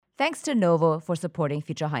Thanks to Novo for supporting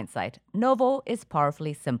Future Hindsight. Novo is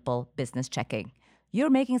powerfully simple business checking.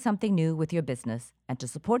 You're making something new with your business, and to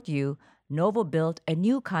support you, Novo built a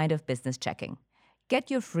new kind of business checking.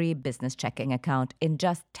 Get your free business checking account in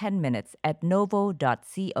just 10 minutes at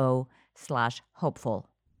novo.co/hopeful.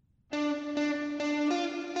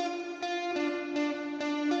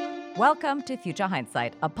 Welcome to Future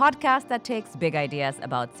Hindsight, a podcast that takes big ideas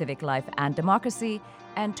about civic life and democracy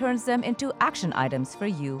and turns them into action items for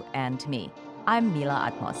you and me. I'm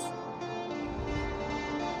Mila Atmos.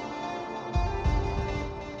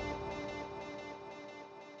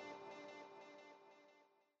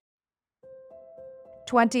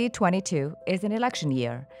 "2022 is an election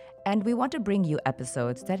year, and we want to bring you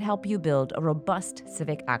episodes that help you build a robust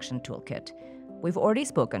civic action toolkit. We've already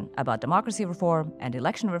spoken about democracy reform and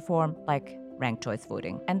election reform, like ranked choice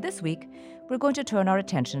voting. And this week, we're going to turn our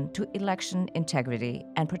attention to election integrity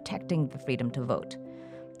and protecting the freedom to vote.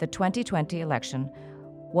 The 2020 election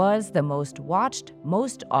was the most watched,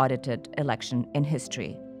 most audited election in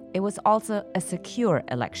history. It was also a secure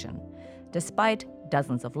election. Despite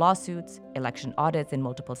dozens of lawsuits, election audits in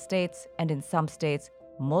multiple states, and in some states,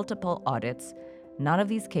 multiple audits, none of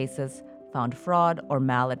these cases found fraud or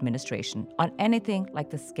maladministration on anything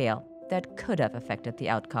like the scale that could have affected the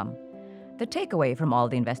outcome. The takeaway from all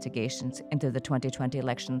the investigations into the 2020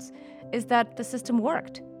 elections is that the system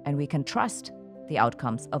worked and we can trust the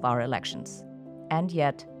outcomes of our elections. And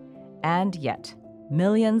yet,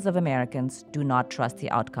 millions of Americans do not trust the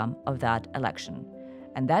outcome of that election.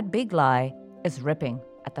 And that big lie is ripping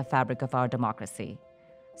at the fabric of our democracy.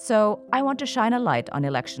 So I want to shine a light on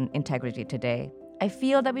election integrity today. I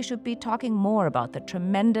feel that we should be talking more about the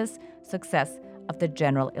tremendous success of the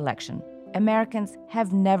general election. Americans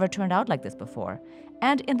have never turned out like this before,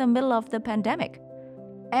 and in the middle of the pandemic.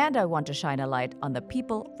 And I want to shine a light on the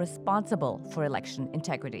people responsible for election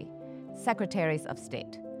integrity, Secretaries of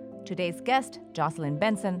State. Today's guest, Jocelyn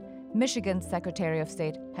Benson, Michigan's Secretary of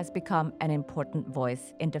State, has become an important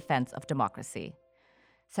voice in defense of democracy.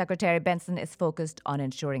 Secretary Benson is focused on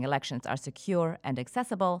ensuring elections are secure and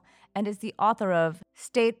accessible and is the author of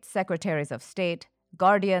State Secretaries of State,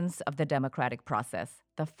 Guardians of the Democratic Process,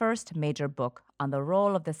 the first major book on the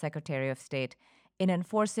role of the Secretary of State in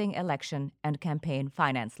enforcing election and campaign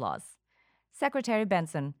finance laws. Secretary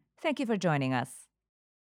Benson, thank you for joining us.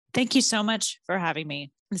 Thank you so much for having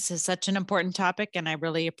me. This is such an important topic, and I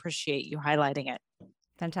really appreciate you highlighting it.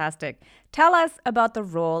 Fantastic. Tell us about the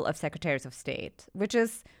role of Secretaries of State, which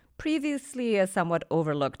is previously a somewhat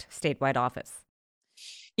overlooked statewide office.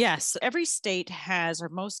 Yes, every state has, or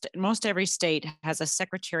most every state has a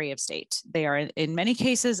Secretary of State. They are in many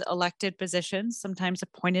cases elected positions, sometimes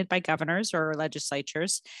appointed by governors or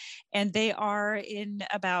legislatures, and they are in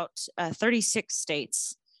about 36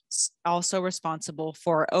 states. Also responsible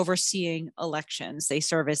for overseeing elections. They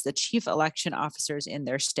serve as the chief election officers in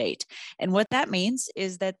their state. And what that means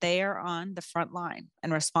is that they are on the front line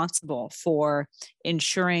and responsible for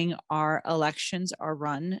ensuring our elections are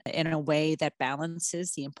run in a way that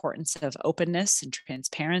balances the importance of openness and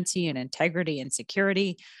transparency and integrity and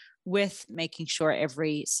security with making sure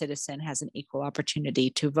every citizen has an equal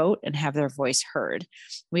opportunity to vote and have their voice heard.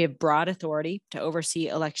 We have broad authority to oversee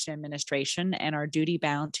election administration and are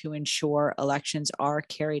duty-bound to ensure elections are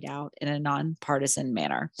carried out in a nonpartisan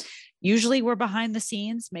manner. Usually we're behind the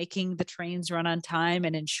scenes, making the trains run on time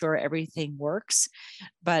and ensure everything works.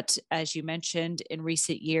 But as you mentioned, in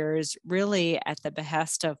recent years, really at the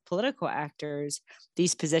behest of political actors,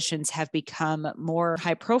 these positions have become more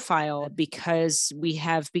high profile because we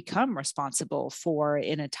have become responsible for,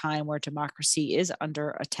 in a time where democracy is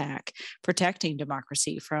under attack, protecting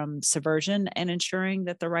democracy from subversion and ensuring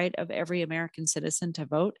that the right of every American citizen to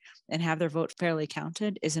vote and have their vote fairly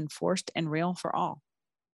counted is enforced and real for all.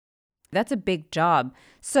 That's a big job.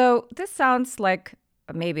 So this sounds like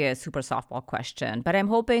maybe a super softball question, but I'm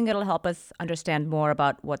hoping it'll help us understand more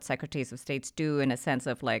about what Secretaries of States do in a sense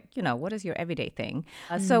of what is your everyday thing?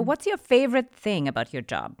 So what's your favorite thing about your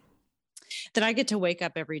job? That I get to wake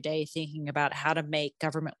up every day thinking about how to make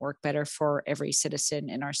government work better for every citizen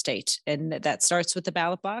in our state. And that starts with the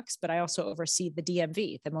ballot box, but I also oversee the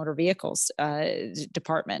DMV, the Motor Vehicles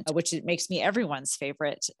Department, which makes me everyone's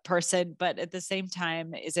favorite person, but at the same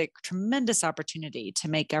time is a tremendous opportunity to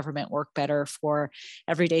make government work better for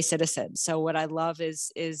everyday citizens. So what I love is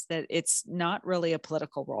that it's not really a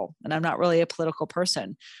political role, and I'm not really a political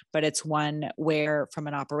person, but it's one where from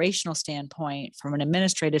an operational standpoint, from an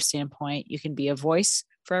administrative standpoint, you can be a voice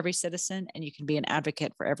for every citizen and you can be an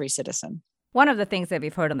advocate for every citizen. One of the things that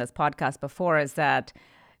we've heard on this podcast before is that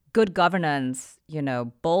good governance,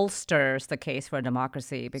 bolsters the case for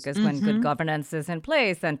democracy, because when good governance is in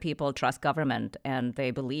place, then people trust government and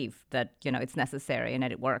they believe that, it's necessary and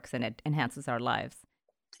that it works and it enhances our lives.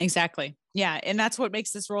 Exactly. Yeah. And that's what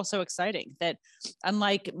makes this role so exciting, that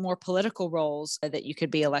unlike more political roles that you could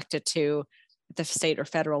be elected to at the state or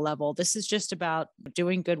federal level, this is just about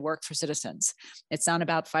doing good work for citizens. It's not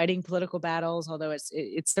about fighting political battles, although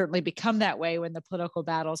it's certainly become that way when the political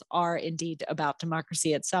battles are indeed about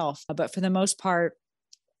democracy itself. But for the most part,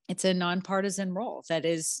 it's a nonpartisan role that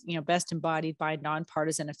is, best embodied by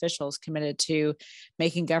nonpartisan officials committed to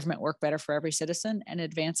making government work better for every citizen and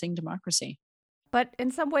advancing democracy. But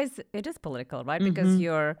in some ways, it is political, right? Because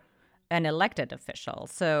you're an elected official.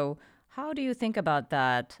 So how do you think about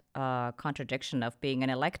that contradiction of being an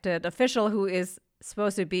elected official who is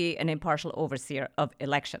supposed to be an impartial overseer of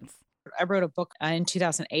elections? I wrote a book in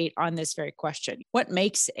 2008 on this very question. What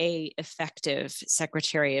makes a effective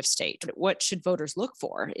Secretary of State? What should voters look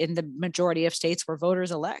for in the majority of states where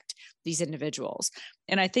voters elect these individuals?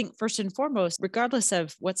 And I think first and foremost, regardless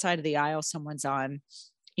of what side of the aisle someone's on,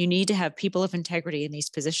 you need to have people of integrity in these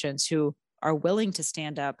positions who are willing to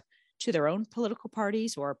stand up to their own political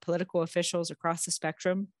parties or political officials across the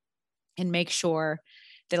spectrum and make sure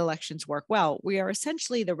that elections work well. We are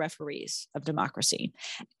essentially the referees of democracy.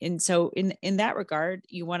 And so in that regard,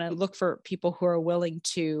 you want to look for people who are willing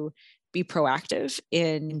to be proactive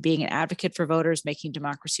in being an advocate for voters, making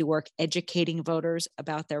democracy work, educating voters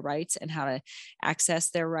about their rights and how to access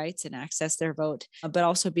their rights and access their vote, but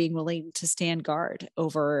also being willing to stand guard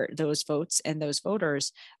over those votes and those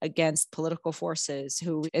voters against political forces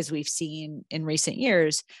who, as we've seen in recent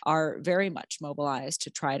years, are very much mobilized to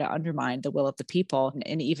try to undermine the will of the people,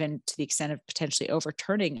 and even to the extent of potentially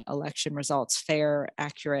overturning election results, fair,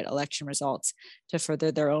 accurate election results, to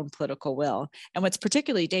further their own political will. And what's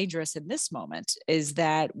particularly dangerous in this moment is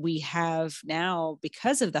that we have now,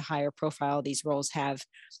 because of the higher profile these roles have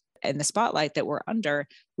and the spotlight that we're under,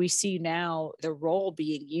 we see now the role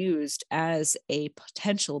being used as a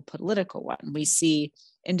potential political one. We see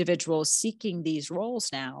individuals seeking these roles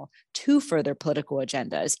now to further political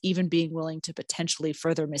agendas, even being willing to potentially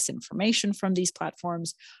further misinformation from these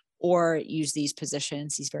platforms or use these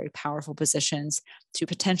positions, these very powerful positions, to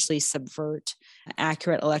potentially subvert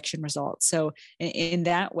accurate election results. So in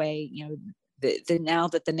that way, now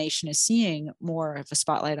that the nation is seeing more of a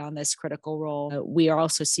spotlight on this critical role, we are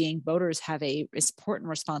also seeing voters have a important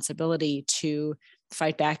responsibility to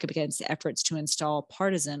fight back against efforts to install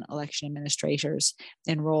partisan election administrators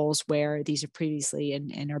in roles where these are previously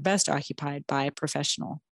and are best occupied by a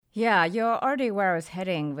professional. Yeah, you're already where I was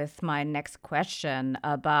heading with my next question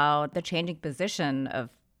about the changing position of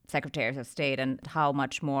secretaries of state and how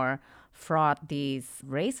much more fraught these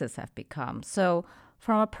races have become. So,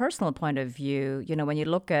 from a personal point of view, when you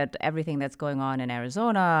look at everything that's going on in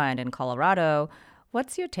Arizona and in Colorado,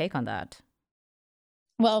 what's your take on that?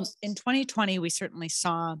 Well, in 2020, we certainly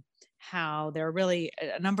saw how there are really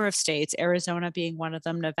a number of states, Arizona being one of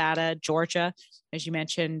them, Nevada, Georgia, as you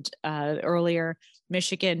mentioned earlier,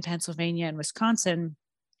 Michigan, Pennsylvania, and Wisconsin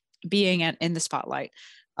being in the spotlight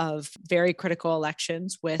of very critical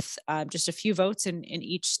elections with just a few votes in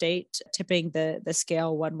each state, tipping the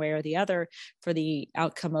scale one way or the other for the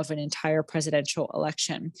outcome of an entire presidential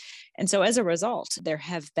election. And so as a result, there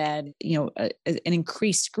have been, an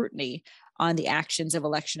increased scrutiny on the actions of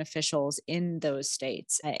election officials in those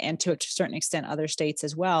states and to a certain extent other states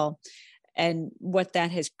as well. And what that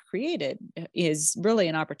has created is really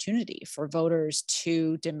an opportunity for voters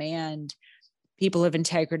to demand people of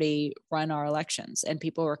integrity run our elections, and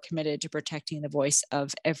people who are committed to protecting the voice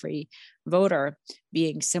of every voter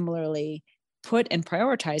being similarly put and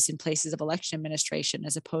prioritized in places of election administration,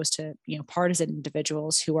 as opposed to partisan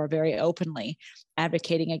individuals who are very openly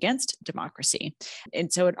advocating against democracy.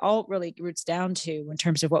 And so it all really roots down to, in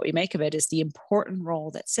terms of what we make of it, is the important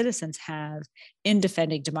role that citizens have in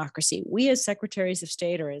defending democracy. We as secretaries of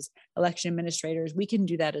state or as election administrators, we can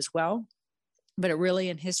do that as well. But it really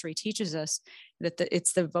in history teaches us that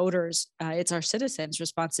it's the voters, it's our citizens'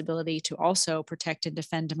 responsibility to also protect and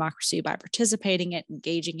defend democracy by participating it,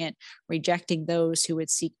 engaging it, rejecting those who would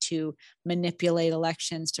seek to manipulate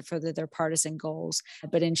elections to further their partisan goals,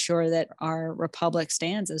 but ensure that our republic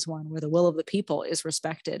stands as one where the will of the people is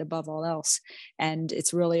respected above all else. And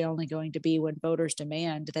it's really only going to be when voters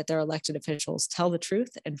demand that their elected officials tell the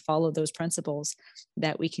truth and follow those principles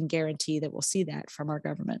that we can guarantee that we'll see that from our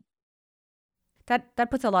government.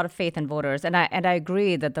 That puts a lot of faith in voters. And I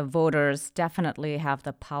agree that the voters definitely have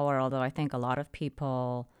the power, although I think a lot of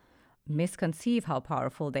people misconceive how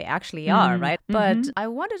powerful they actually are, right? But I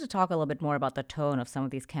wanted to talk a little bit more about the tone of some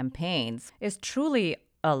of these campaigns. Is truly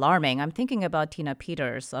alarming. I'm thinking about Tina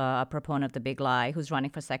Peters, a proponent of the big lie, who's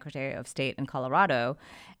running for Secretary of State in Colorado.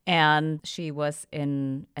 And she was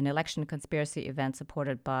in an election conspiracy event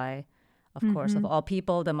supported by, of course, of all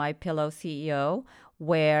people, the My Pillow CEO,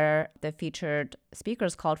 where the featured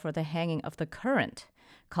speakers called for the hanging of the current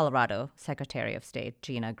Colorado Secretary of State,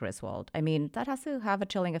 Gina Griswold. I mean, that has to have a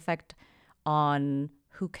chilling effect on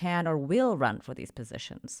who can or will run for these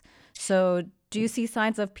positions. So do you see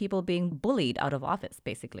signs of people being bullied out of office,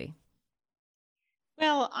 basically?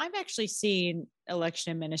 Well, I've actually seen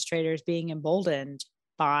election administrators being emboldened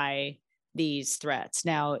by these threats.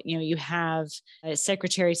 Now, you have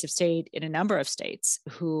secretaries of state in a number of states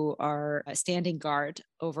who are standing guard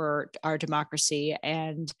over our democracy,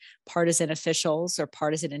 and partisan officials or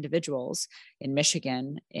partisan individuals in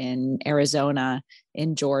Michigan, in Arizona,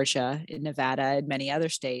 in Georgia, in Nevada, and many other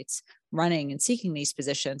states running and seeking these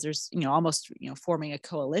positions. There's, almost, forming a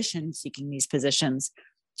coalition seeking these positions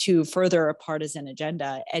to further a partisan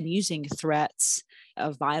agenda and using threats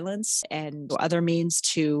of violence and other means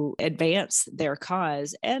to advance their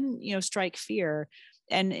cause and, strike fear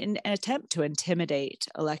and in an attempt to intimidate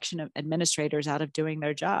election administrators out of doing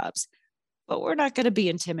their jobs. But we're not going to be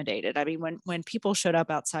intimidated. I mean, when people showed up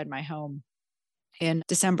outside my home in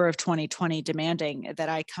December of 2020, demanding that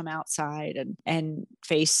I come outside and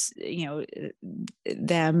face,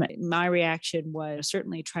 them, my reaction was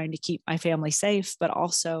certainly trying to keep my family safe, but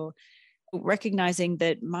also recognizing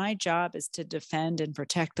that my job is to defend and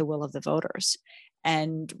protect the will of the voters.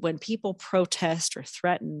 And when people protest or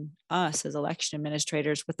threaten us as election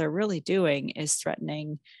administrators, what they're really doing is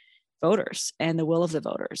threatening voters and the will of the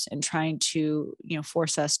voters and trying to,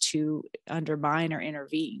 force us to undermine or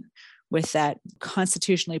intervene with that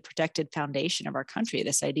constitutionally protected foundation of our country,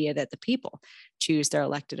 this idea that the people choose their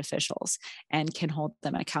elected officials and can hold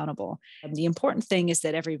them accountable. And the important thing is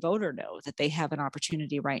that every voter know that they have an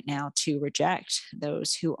opportunity right now to reject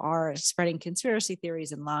those who are spreading conspiracy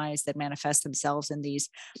theories and lies that manifest themselves in these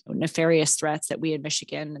nefarious threats that we in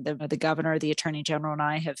Michigan, the governor, the attorney general, and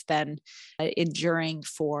I have been enduring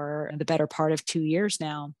for the better part of 2 years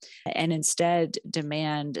now, and instead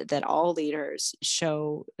demand that all leaders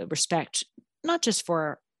show respect, not just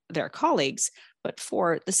for their colleagues, but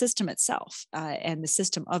for the system itself and the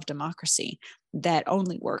system of democracy that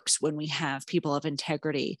only works when we have people of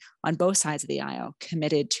integrity on both sides of the aisle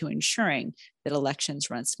committed to ensuring that elections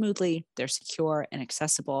run smoothly, they're secure and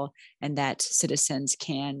accessible, and that citizens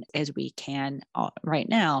can, as we can right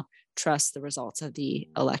now, trust the results of the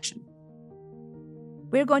election.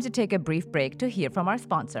 We're going to take a brief break to hear from our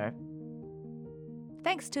sponsor.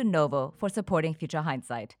 Thanks to Novo for supporting Future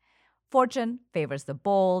Hindsight. Fortune favors the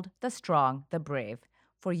bold, the strong, the brave.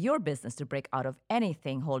 For your business to break out of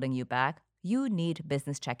anything holding you back, you need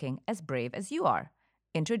business checking as brave as you are.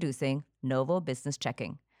 Introducing Novo Business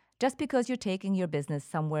Checking. Just because you're taking your business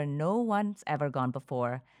somewhere no one's ever gone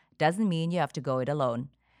before doesn't mean you have to go it alone.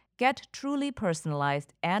 Get truly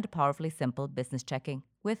personalized and powerfully simple business checking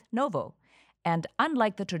with Novo. And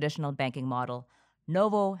unlike the traditional banking model,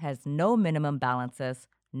 Novo has no minimum balances,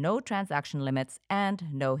 no transaction limits, and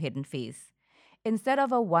no hidden fees. Instead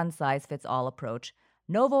of a one-size-fits-all approach,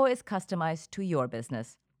 Novo is customized to your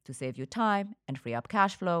business to save you time and free up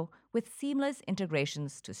cash flow with seamless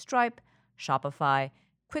integrations to Stripe, Shopify,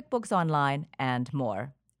 QuickBooks Online, and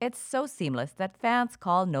more. It's so seamless that fans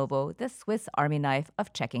call Novo the Swiss Army knife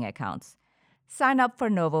of checking accounts. Sign up for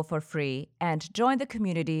Novo for free and join the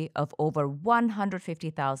community of over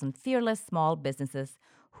 150,000 fearless small businesses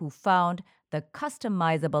who found the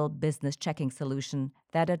customizable business checking solution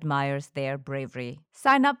that admires their bravery.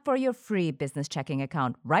 Sign up for your free business checking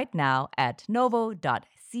account right now at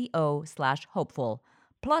novo.co/hopeful.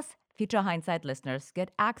 Plus, Future Hindsight listeners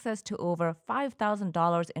get access to over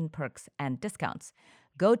 $5,000 in perks and discounts.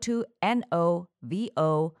 Go to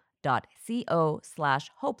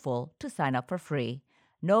novo.co/hopeful to sign up for free.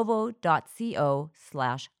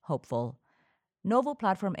 novo.co/hopeful. Novo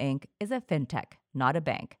Platform Inc. is a fintech, not a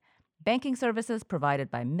bank. Banking services provided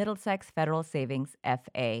by Middlesex Federal Savings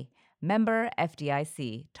FA. Member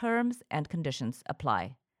FDIC. Terms and conditions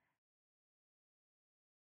apply.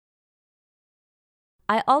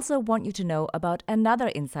 I also want you to know about another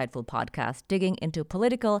insightful podcast digging into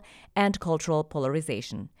political and cultural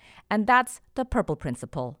polarization, and that's The Purple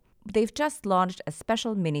Principle. They've just launched a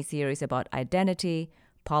special mini-series about identity,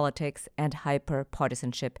 politics, and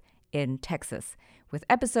hyper-partisanship in Texas, with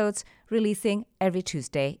episodes releasing every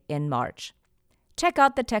Tuesday in March. Check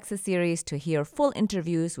out the Texas series to hear full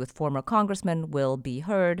interviews with former Congressman Will B.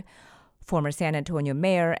 Hurd, former San Antonio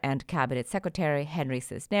Mayor and Cabinet Secretary Henry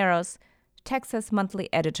Cisneros, Texas Monthly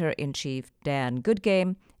Editor-in-Chief Dan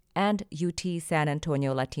Goodgame, and UT San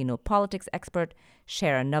Antonio Latino politics expert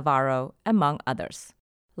Sharon Navarro, among others.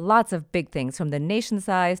 Lots of big things from the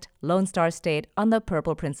nation-sized Lone Star State on the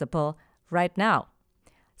Purple Principle right now.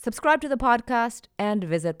 Subscribe to the podcast and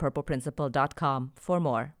visit purpleprinciple.com for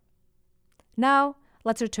more. Now,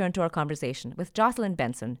 let's return to our conversation with Jocelyn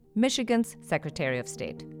Benson, Michigan's Secretary of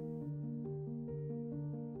State.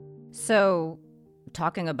 So,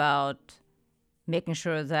 talking about making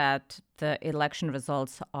sure that the election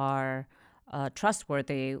results are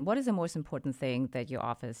trustworthy, what is the most important thing that your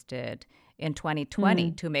office did in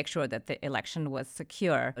 2020 to make sure that the election was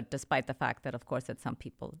secure, despite the fact that, of course, that some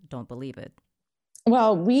people don't believe it?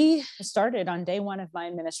 Well, we started on day one of my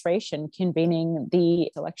administration convening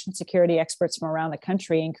the election security experts from around the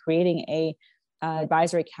country and creating a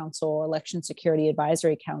advisory council, election security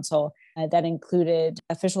advisory council that included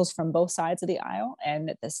officials from both sides of the aisle and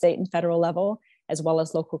at the state and federal level, as well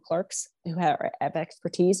as local clerks who have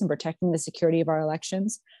expertise in protecting the security of our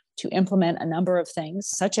elections, to implement a number of things,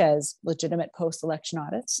 such as legitimate post-election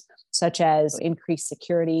audits, such as increased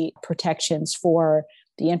security protections for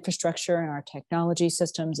the infrastructure and our technology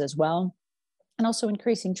systems as well, and also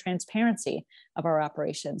increasing transparency of our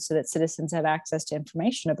operations so that citizens have access to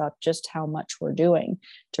information about just how much we're doing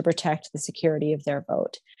to protect the security of their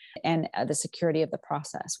vote and the security of the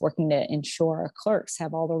process, working to ensure our clerks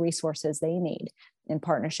have all the resources they need in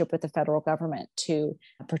partnership with the federal government to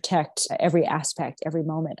protect every aspect, every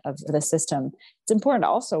moment of the system. It's important to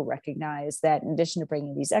also recognize that in addition to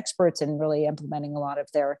bringing these experts and really implementing a lot of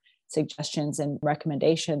their suggestions and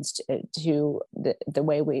recommendations to the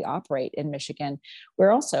way we operate in Michigan,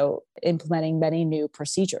 we're also implementing many new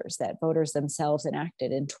procedures that voters themselves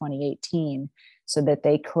enacted in 2018 so that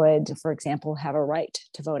they could, for example, have a right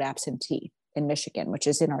to vote absentee in Michigan, which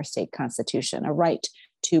is in our state constitution, a right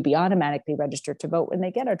to be automatically registered to vote when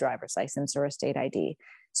they get a driver's license or a state ID.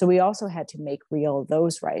 So we also had to make real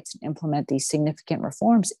those rights and implement these significant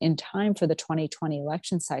reforms in time for the 2020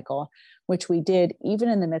 election cycle, which we did even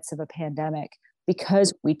in the midst of a pandemic,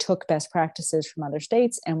 because we took best practices from other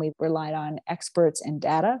states and we relied on experts and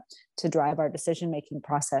data to drive our decision-making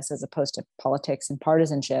process as opposed to politics and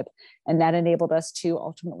partisanship. And that enabled us to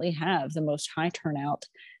ultimately have the most high turnout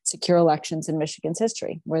secure elections in Michigan's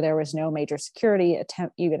history, where there was no major security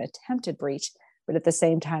even attempted breach, but at the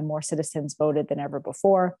same time, more citizens voted than ever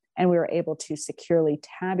before. And we were able to securely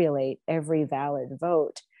tabulate every valid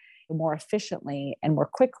vote more efficiently and more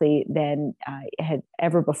quickly than had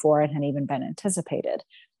ever before and had even been anticipated.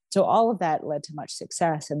 So all of that led to much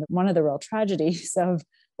success. And one of the real tragedies of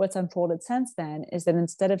what's unfolded since then is that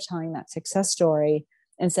instead of telling that success story,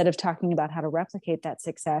 instead of talking about how to replicate that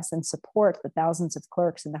success and support the thousands of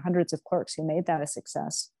clerks and the hundreds of clerks who made that a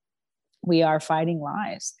success, we are fighting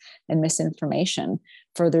lies and misinformation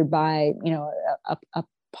furthered by, a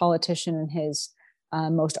politician and his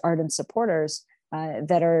most ardent supporters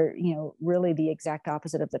that are, really the exact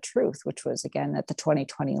opposite of the truth, which was, again, that the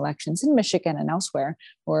 2020 elections in Michigan and elsewhere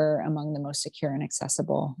were among the most secure and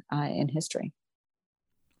accessible in history.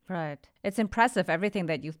 Right. It's impressive, everything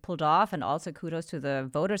that you've pulled off, and also kudos to the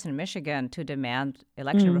voters in Michigan to demand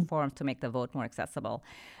election reforms to make the vote more accessible.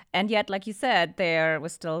 And yet, like you said, there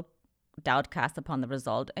was still doubt cast upon the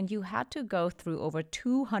result, and you had to go through over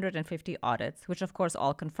 250 audits, which of course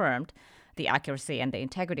all confirmed the accuracy and the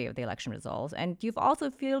integrity of the election results. And you've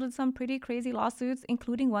also fielded some pretty crazy lawsuits,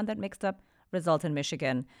 including one that mixed up results in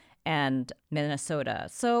Michigan and Minnesota.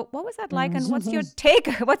 So what was that like, and what's your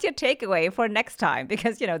takeaway for next time?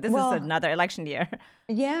 Because, this is another election year.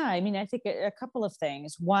 Yeah, I think a couple of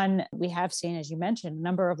things. One, we have seen, as you mentioned, a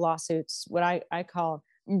number of lawsuits, what I call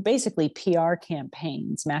basically PR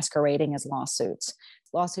campaigns masquerading as lawsuits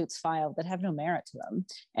filed that have no merit to them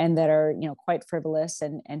and that are, quite frivolous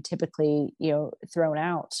and typically, thrown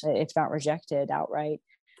out, if not rejected outright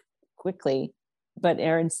quickly, but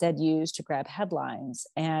are instead used to grab headlines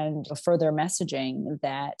and further messaging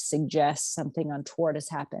that suggests something untoward has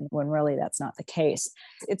happened when really that's not the case.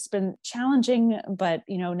 It's been challenging, but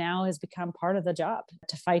now has become part of the job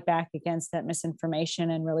to fight back against that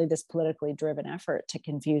misinformation and really this politically driven effort to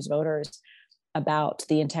confuse voters about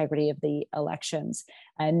the integrity of the elections.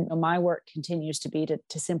 And my work continues to be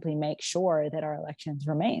to simply make sure that our elections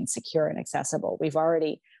remain secure and accessible. We've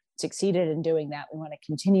already succeeded in doing that. We want to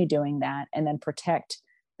continue doing that and then protect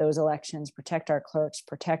those elections, protect our clerks,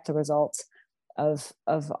 protect the results of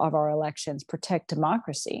our elections, protect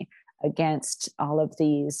democracy against all of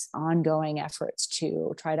these ongoing efforts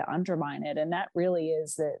to try to undermine it. And that really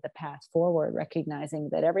is the path forward, recognizing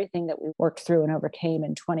that everything that we worked through and overcame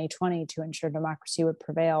in 2020 to ensure democracy would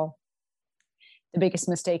prevail, the biggest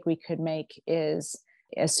mistake we could make is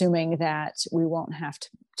assuming that we won't have to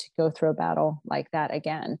go through a battle like that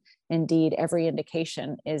again. Indeed, every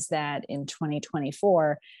indication is that in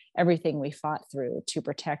 2024, everything we fought through to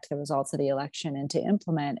protect the results of the election and to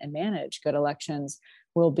implement and manage good elections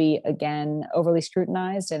will be again overly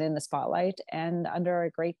scrutinized and in the spotlight and under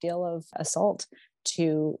a great deal of assault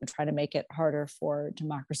to try to make it harder for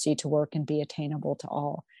democracy to work and be attainable to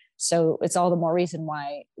all. So it's all the more reason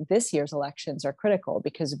why this year's elections are critical,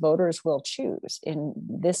 because voters will choose in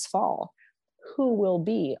this fall who will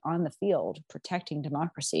be on the field protecting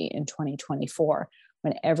democracy in 2024,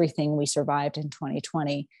 when everything we survived in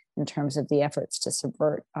 2020 in terms of the efforts to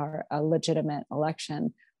subvert a legitimate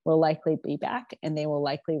election will likely be back, and they will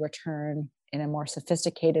likely return in a more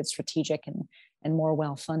sophisticated, strategic, and more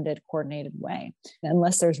well-funded, coordinated way.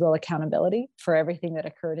 Unless there's real accountability for everything that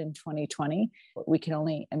occurred in 2020, we can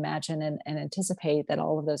only imagine and anticipate that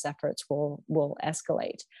all of those efforts will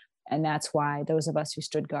escalate. And that's why those of us who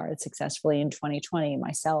stood guard successfully in 2020,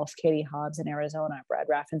 myself, Katie Hobbs in Arizona, Brad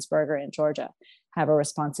Raffensperger in Georgia, have a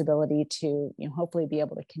responsibility to hopefully be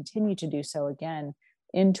able to continue to do so again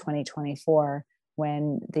in 2024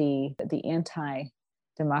 when the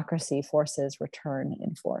anti-democracy forces return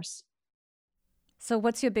in force. So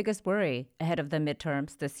what's your biggest worry ahead of the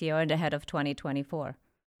midterms this year and ahead of 2024?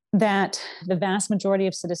 That the vast majority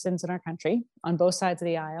of citizens in our country, on both sides of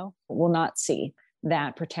the aisle, will not see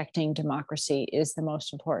that protecting democracy is the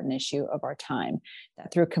most important issue of our time.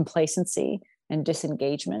 That through complacency and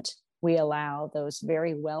disengagement, we allow those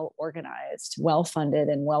very well-organized, well-funded,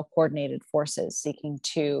 and well-coordinated forces seeking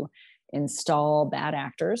to install bad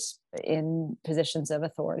actors in positions of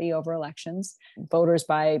authority over elections. Voters,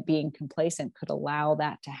 by being complacent, could allow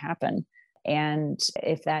that to happen. And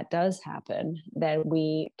if that does happen, then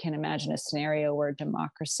we can imagine a scenario where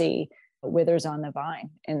democracy withers on the vine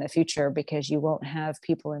in the future, because you won't have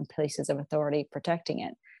people in places of authority protecting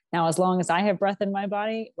it. Now, as long as I have breath in my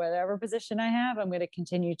body, whatever position I have, I'm going to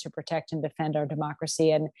continue to protect and defend our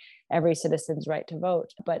democracy and every citizen's right to vote.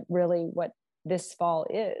 But really, what this fall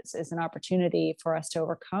is an opportunity for us to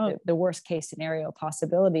overcome the worst case scenario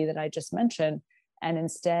possibility that I just mentioned, and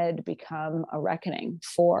instead become a reckoning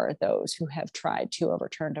for those who have tried to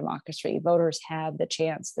overturn democracy. Voters have the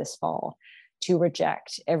chance this fall to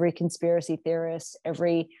reject every conspiracy theorist,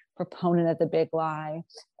 every proponent of the big lie,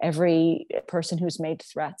 every person who's made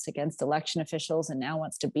threats against election officials and now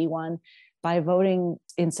wants to be one, by voting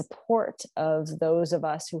in support of those of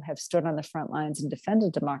us who have stood on the front lines and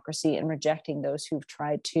defended democracy, and rejecting those who've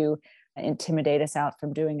tried to intimidate us out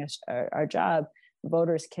from doing our job.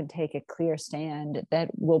 Voters can take a clear stand that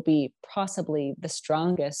will be possibly the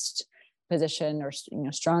strongest position or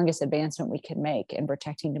strongest advancement we can make in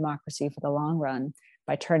protecting democracy for the long run,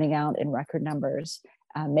 by turning out in record numbers,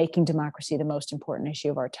 making democracy the most important issue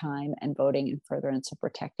of our time, and voting in furtherance of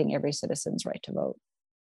protecting every citizen's right to vote.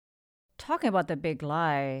 Talking about the big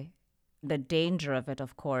lie, the danger of it,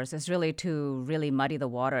 of course, is really to really muddy the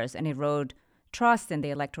waters and erode trust in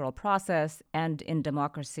the electoral process and in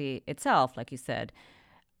democracy itself, like you said.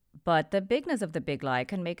 But the bigness of the big lie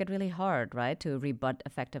can make it really hard, right, to rebut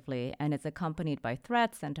effectively. And it's accompanied by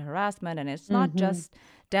threats and harassment. And it's not just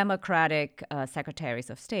Democratic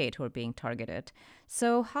secretaries of state who are being targeted.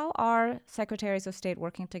 So how are secretaries of state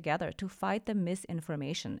working together to fight the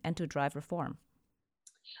misinformation and to drive reform?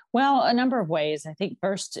 Well, a number of ways. I think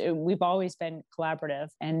first, we've always been collaborative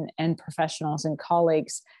and professionals and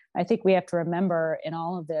colleagues. I think we have to remember in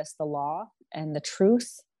all of this, the law and the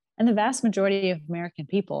truth and the vast majority of American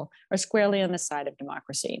people are squarely on the side of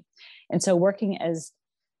democracy. And so working as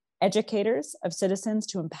educators of citizens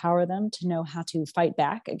to empower them to know how to fight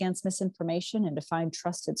back against misinformation and to find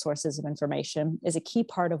trusted sources of information is a key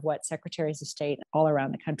part of what secretaries of state all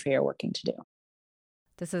around the country are working to do.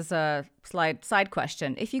 This is a side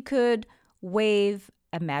question. If you could wave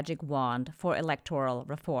a magic wand for electoral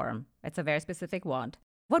reform, it's a very specific wand,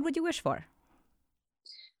 what would you wish for?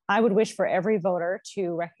 I would wish for every voter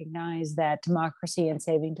to recognize that democracy and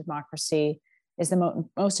saving democracy is the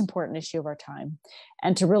most important issue of our time,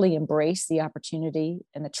 and to really embrace the opportunity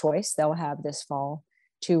and the choice they'll have this fall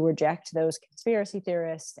to reject those conspiracy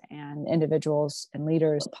theorists and individuals and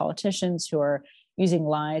leaders, politicians who are using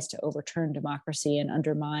lies to overturn democracy and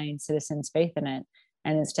undermine citizens' faith in it,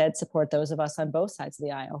 and instead support those of us on both sides of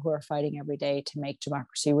the aisle who are fighting every day to make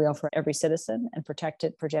democracy real for every citizen and protect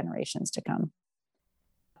it for generations to come.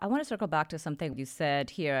 I want to circle back to something you said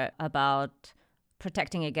here about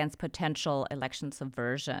protecting against potential election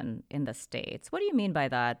subversion in the states. What do you mean by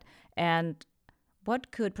that? And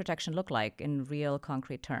what could protection look like in real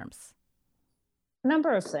concrete terms? A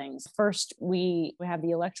number of things. First, we have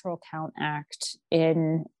the Electoral Count Act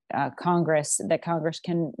in Congress that Congress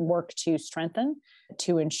can work to strengthen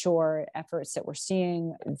to ensure efforts that we're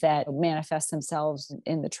seeing that manifest themselves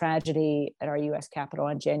in the tragedy at our U.S. Capitol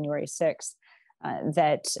on January 6th.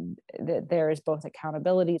 That there is both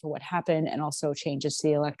accountability for what happened and also changes to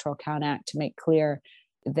the Electoral Count Act to make clear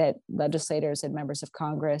that legislators and members of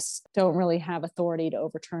Congress don't really have authority to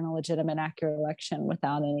overturn a legitimate, accurate election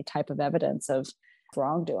without any type of evidence of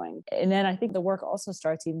wrongdoing. And then I think the work also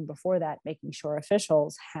starts even before that, making sure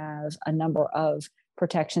officials have a number of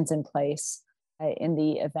protections in place in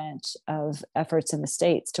the event of efforts in the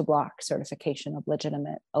states to block certification of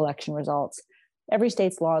legitimate election results. Every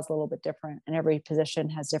state's law is a little bit different, and every position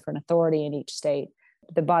has different authority in each state.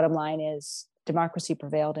 The bottom line is democracy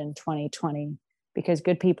prevailed in 2020 because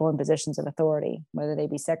good people in positions of authority, whether they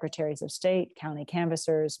be secretaries of state, county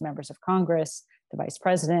canvassers, members of Congress, the vice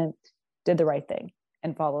president, did the right thing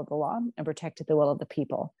and followed the law and protected the will of the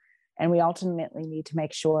people. And we ultimately need to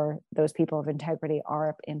make sure those people of integrity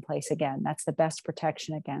are in place again. That's the best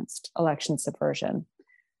protection against election subversion.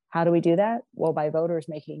 How do we do that? Well, by voters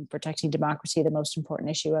making protecting democracy the most important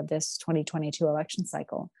issue of this 2022 election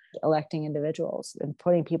cycle, electing individuals and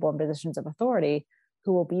putting people in positions of authority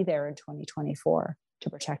who will be there in 2024 to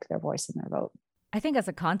protect their voice and their vote. I think as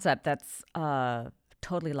a concept, that's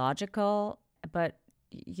totally logical. But,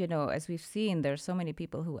 you know, as we've seen, there's so many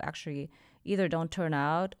people who actually either don't turn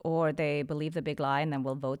out or they believe the big lie and then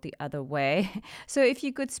will vote the other way. So if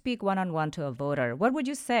you could speak one-on-one to a voter, what would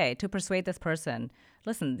you say to persuade this person?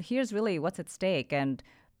 Listen, here's really what's at stake, and,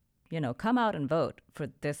 you know, come out and vote for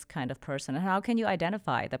this kind of person. And how can you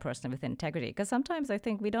identify the person with integrity? Because sometimes I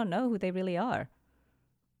think we don't know who they really are.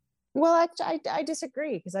 Well, I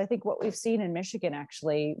disagree, because I think what we've seen in Michigan,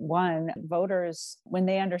 actually, one, voters, when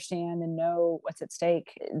they understand and know what's at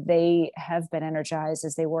stake, they have been energized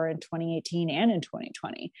as they were in 2018 and in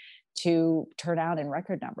 2020 to turn out in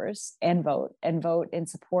record numbers and vote in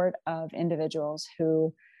support of individuals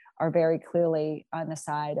who are very clearly on the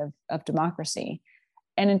side of democracy.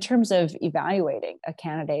 And in terms of evaluating a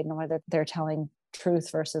candidate and whether they're telling truth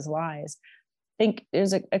versus lies, I think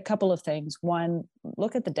there's a couple of things. One,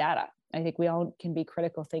 look at the data. I think we all can be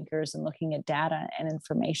critical thinkers in looking at data and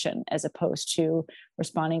information as opposed to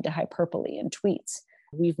responding to hyperbole and tweets.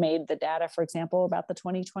 We've made the data, for example, about the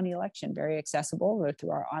 2020 election very accessible through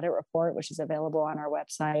our audit report, which is available on our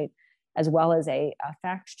website, as well as a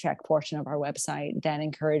fact check portion of our website that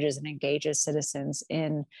encourages and engages citizens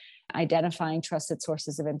in identifying trusted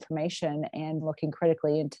sources of information and looking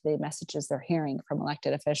critically into the messages they're hearing from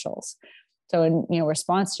elected officials. So in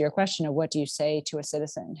response to your question of what do you say to a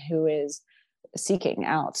citizen who is seeking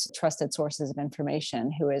out trusted sources of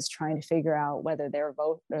information, who is trying to figure out whether their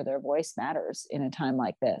vote or their voice matters in a time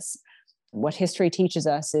like this, what history teaches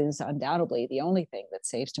us is undoubtedly the only thing that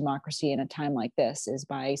saves democracy in a time like this is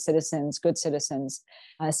by citizens, good citizens,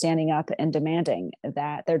 standing up and demanding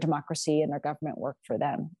that their democracy and their government work for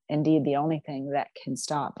them. Indeed, the only thing that can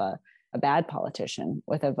stop a bad politician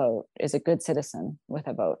with a vote is a good citizen with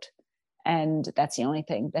a vote. And that's the only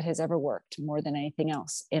thing that has ever worked more than anything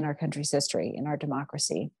else in our country's history, in our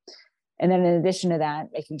democracy. And then in addition to that,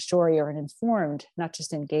 making sure you're an informed, not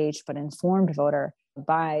just engaged, but informed voter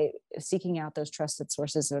by seeking out those trusted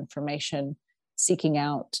sources of information, seeking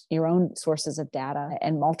out your own sources of data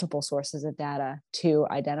and multiple sources of data to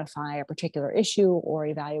identify a particular issue or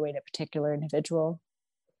evaluate a particular individual.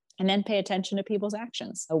 And then pay attention to people's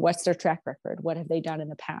actions. So what's their track record? What have they done in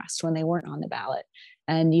the past when they weren't on the ballot?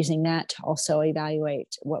 And using that to also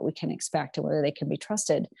evaluate what we can expect and whether they can be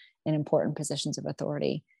trusted in important positions of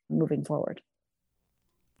authority moving forward.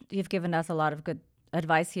 You've given us a lot of good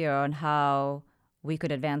advice here on how we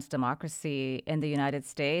could advance democracy in the United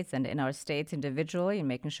States and in our states individually, and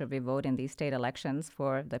making sure we vote in these state elections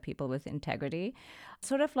for the people with integrity.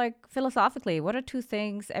 Sort of like philosophically, what are two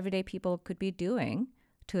things everyday people could be doing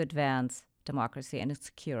to advance democracy and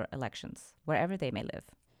secure elections wherever they may live?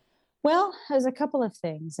 Well, there's a couple of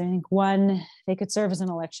things. I think one, they could serve as an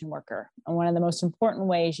election worker. And one of the most important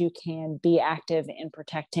ways you can be active in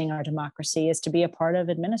protecting our democracy is to be a part of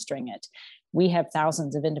administering it. We have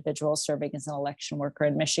thousands of individuals serving as an election worker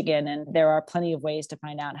in Michigan, and there are plenty of ways to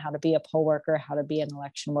find out how to be a poll worker, how to be an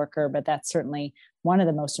election worker, but that's certainly one of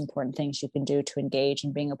the most important things you can do to engage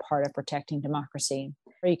in being a part of protecting democracy.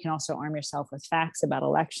 Or you can also arm yourself with facts about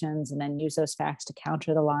elections and then use those facts to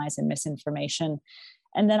counter the lies and misinformation.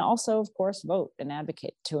 And then also, of course, vote and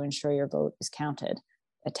advocate to ensure your vote is counted.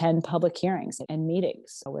 Attend public hearings and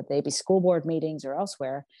meetings, whether they be school board meetings or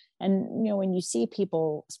elsewhere. And when you see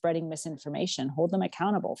people spreading misinformation, hold them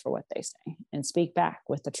accountable for what they say and speak back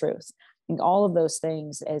with the truth. think all of those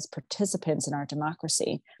things as participants in our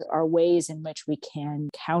democracy are ways in which we can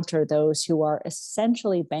counter those who are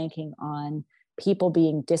essentially banking on people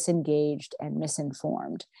being disengaged and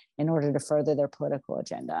misinformed in order to further their political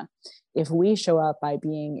agenda. If we show up by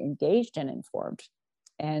being engaged and informed,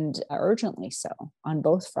 and urgently so on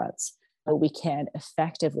both fronts, we can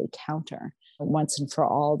effectively counter once and for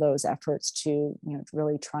all those efforts to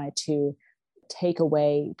really try to take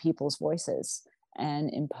away people's voices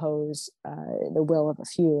and impose the will of a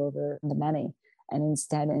few over the many, and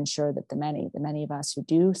instead ensure that the many of us who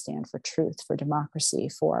do stand for truth, for democracy,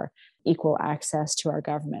 for equal access to our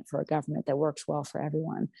government, for a government that works well for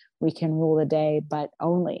everyone, we can rule the day, but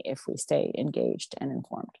only if we stay engaged and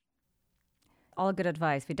informed. All good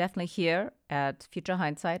advice. We definitely here at Future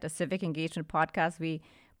Hindsight, a civic engagement podcast, we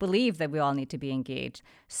believe that we all need to be engaged.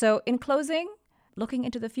 So in closing, looking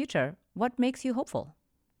into the future, what makes you hopeful?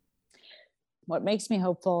 What makes me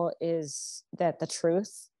hopeful is that the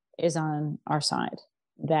truth is on our side,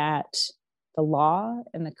 that the law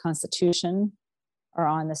and the Constitution are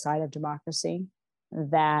on the side of democracy,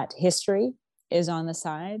 that history is on the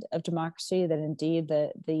side of democracy, that indeed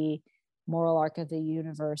the moral arc of the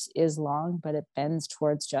universe is long, but it bends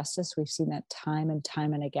towards justice. We've seen that time and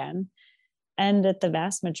time and again. And that the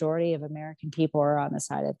vast majority of American people are on the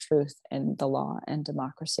side of truth and the law and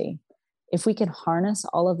democracy. If we can harness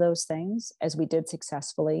all of those things, as we did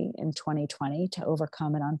successfully in 2020 to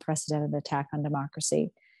overcome an unprecedented attack on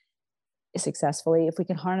democracy successfully, if we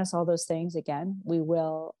can harness all those things again, we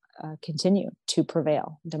will continue to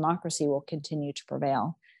prevail. Democracy will continue to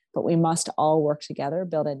prevail. But we must all work together,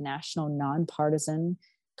 build a national nonpartisan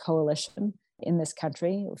coalition in this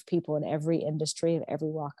country of people in every industry, of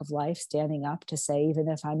every walk of life, standing up to say, even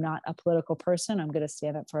if I'm not a political person, I'm going to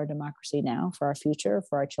stand up for our democracy now, for our future,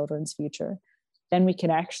 for our children's future. Then we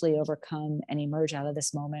can actually overcome and emerge out of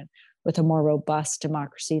this moment with a more robust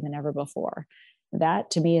democracy than ever before.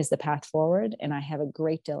 That, to me, is the path forward, and I have a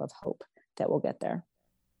great deal of hope that we'll get there.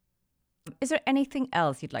 Is there anything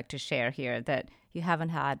else you'd like to share here that you haven't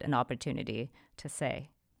had an opportunity to say?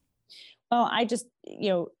 Well, I just,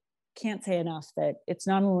 can't say enough that it's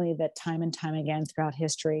not only that time and time again throughout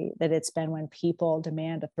history that it's been when people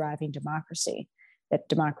demand a thriving democracy that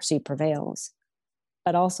democracy prevails,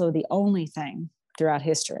 but also the only thing throughout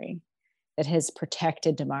history that has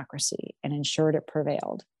protected democracy and ensured it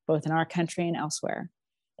prevailed, both in our country and elsewhere,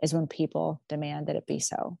 is when people demand that it be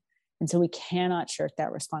so. And so we cannot shirk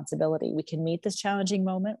that responsibility. We can meet this challenging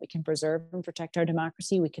moment. We can preserve and protect our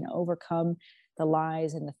democracy. We can overcome the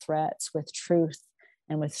lies and the threats with truth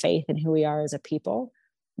and with faith in who we are as a people.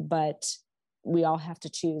 But we all have to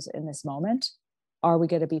choose in this moment. Are we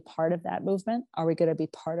going to be part of that movement? Are we going to be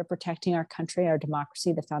part of protecting our country, our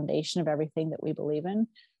democracy, the foundation of everything that we believe in?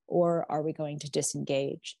 Or are we going to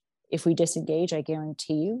disengage? If we disengage, I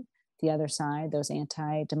guarantee you, the other side, those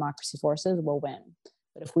anti-democracy forces will win.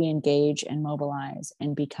 But if we engage and mobilize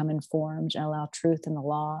and become informed and allow truth and the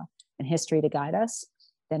law and history to guide us,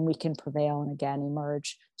 then we can prevail and again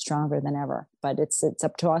emerge stronger than ever. But it's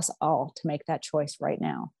up to us all to make that choice right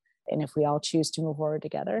now. And if we all choose to move forward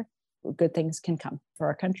together, good things can come for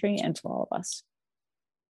our country and for all of us.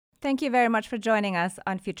 Thank you very much for joining us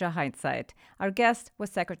on Future Hindsight. Our guest was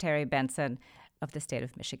Secretary Benson of the state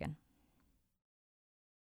of Michigan.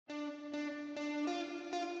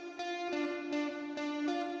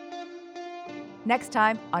 Next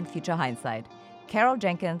time on Future Hindsight, Carol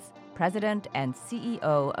Jenkins, President and CEO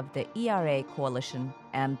of the ERA Coalition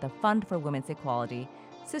and the Fund for Women's Equality,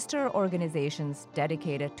 sister organizations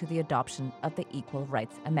dedicated to the adoption of the Equal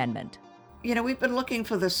Rights Amendment. We've been looking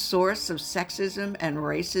for the source of sexism and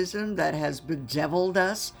racism that has bedeviled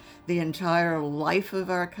us the entire life of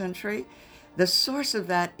our country. The source of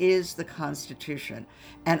that is the Constitution.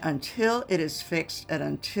 And until it is fixed and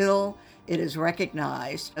until it is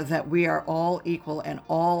recognized that we are all equal and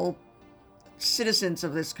all citizens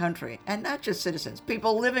of this country, and not just citizens,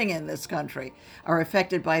 people living in this country are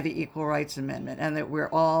affected by the Equal Rights Amendment, and that we're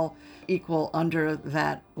all equal under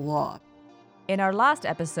that law. In our last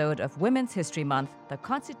episode of Women's History Month, the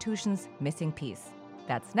Constitution's missing piece.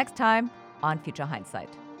 That's next time on Future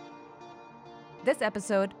Hindsight. This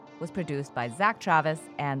episode was produced by Zach Travis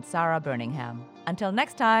and Sarah Birmingham. Until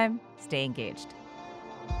next time, stay engaged.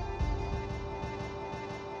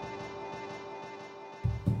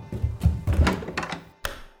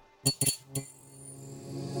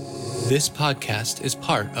 This podcast is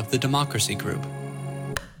part of the Democracy Group.